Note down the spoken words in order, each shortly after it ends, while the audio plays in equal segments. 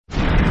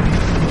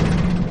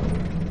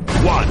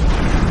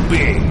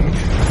big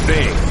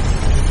thing.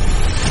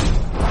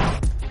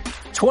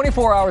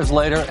 24 hours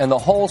later, and the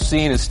whole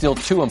scene is still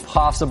too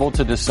impossible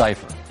to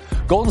decipher.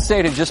 Golden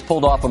State had just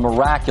pulled off a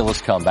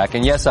miraculous comeback,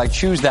 and yes, I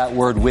choose that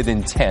word with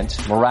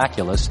intent,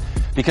 miraculous,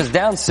 because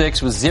down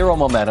 6 with zero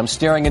momentum,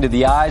 staring into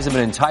the eyes of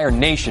an entire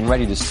nation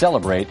ready to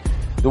celebrate,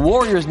 the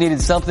Warriors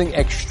needed something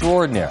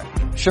extraordinary.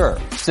 Sure,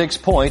 6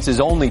 points is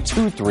only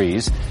 2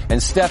 threes,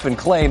 and Steph and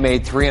Clay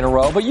made 3 in a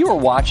row, but you were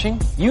watching.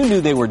 You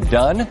knew they were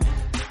done,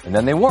 and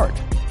then they weren't.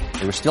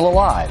 They were still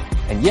alive.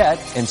 And yet,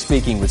 in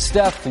speaking with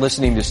Steph,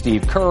 listening to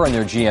Steve Kerr and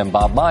their GM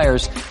Bob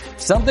Myers,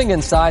 something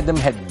inside them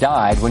had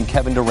died when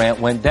Kevin Durant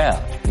went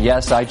down.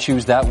 Yes, I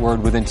choose that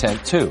word with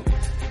intent too.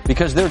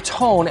 Because their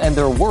tone and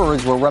their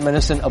words were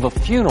reminiscent of a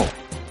funeral.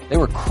 They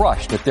were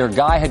crushed that their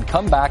guy had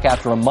come back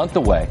after a month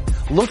away,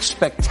 looked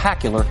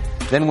spectacular,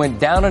 then went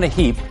down in a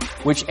heap,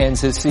 which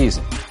ends his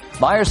season.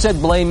 Myers said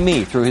blame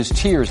me through his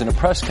tears in a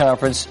press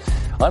conference,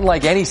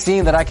 unlike any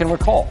scene that I can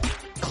recall.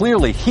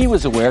 Clearly, he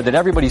was aware that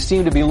everybody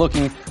seemed to be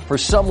looking for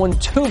someone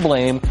to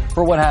blame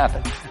for what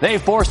happened. They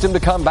forced him to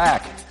come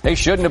back. They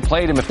shouldn't have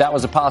played him if that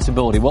was a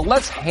possibility. Well,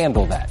 let's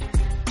handle that.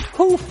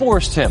 Who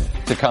forced him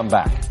to come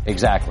back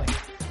exactly?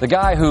 The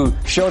guy who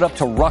showed up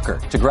to Rucker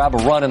to grab a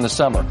run in the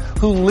summer,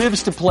 who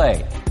lives to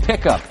play,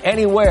 pick up,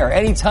 anywhere,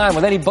 anytime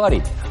with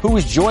anybody, who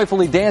was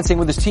joyfully dancing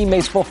with his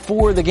teammates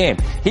before the game.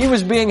 He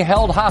was being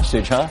held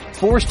hostage, huh?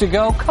 Forced to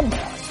go? Come on.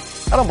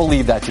 I don't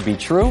believe that to be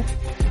true.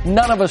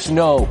 None of us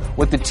know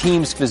what the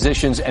team's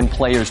physicians and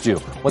players do,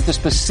 what the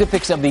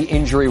specifics of the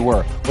injury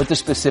were, what the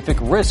specific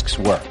risks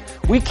were.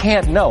 We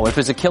can't know if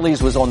his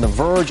Achilles was on the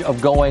verge of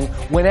going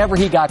whenever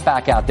he got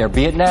back out there,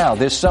 be it now,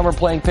 this summer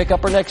playing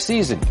pickup or next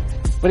season.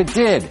 But it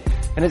did,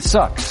 and it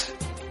sucks.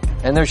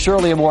 And there's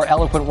surely a more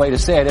eloquent way to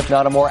say it, if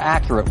not a more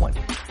accurate one.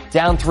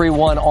 Down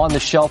 3-1 on the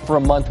shelf for a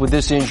month with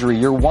this injury,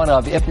 you're one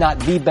of, if not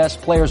the best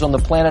players on the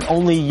planet.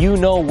 Only you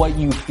know what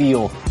you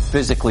feel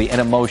physically and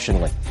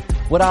emotionally.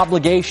 What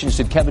obligations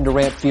did Kevin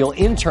Durant feel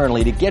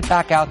internally to get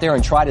back out there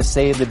and try to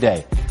save the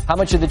day? How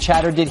much of the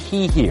chatter did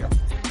he hear?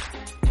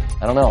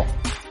 I don't know.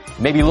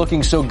 Maybe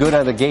looking so good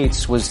out of the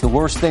gates was the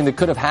worst thing that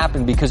could have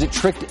happened because it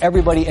tricked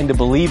everybody into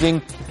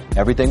believing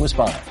everything was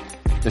fine.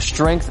 The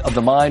strength of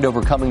the mind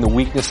overcoming the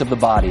weakness of the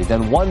body.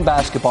 Then one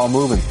basketball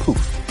move and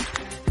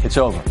poof, it's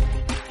over.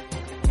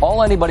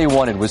 All anybody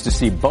wanted was to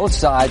see both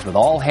sides with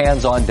all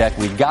hands on deck.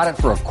 We got it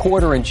for a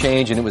quarter and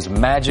change, and it was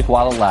magic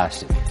while it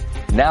lasted.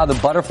 Now the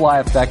butterfly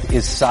effect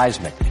is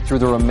seismic through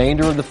the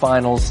remainder of the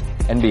finals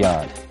and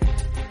beyond.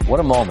 What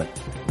a moment.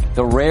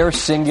 The rare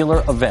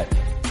singular event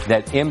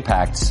that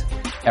impacts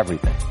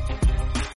everything.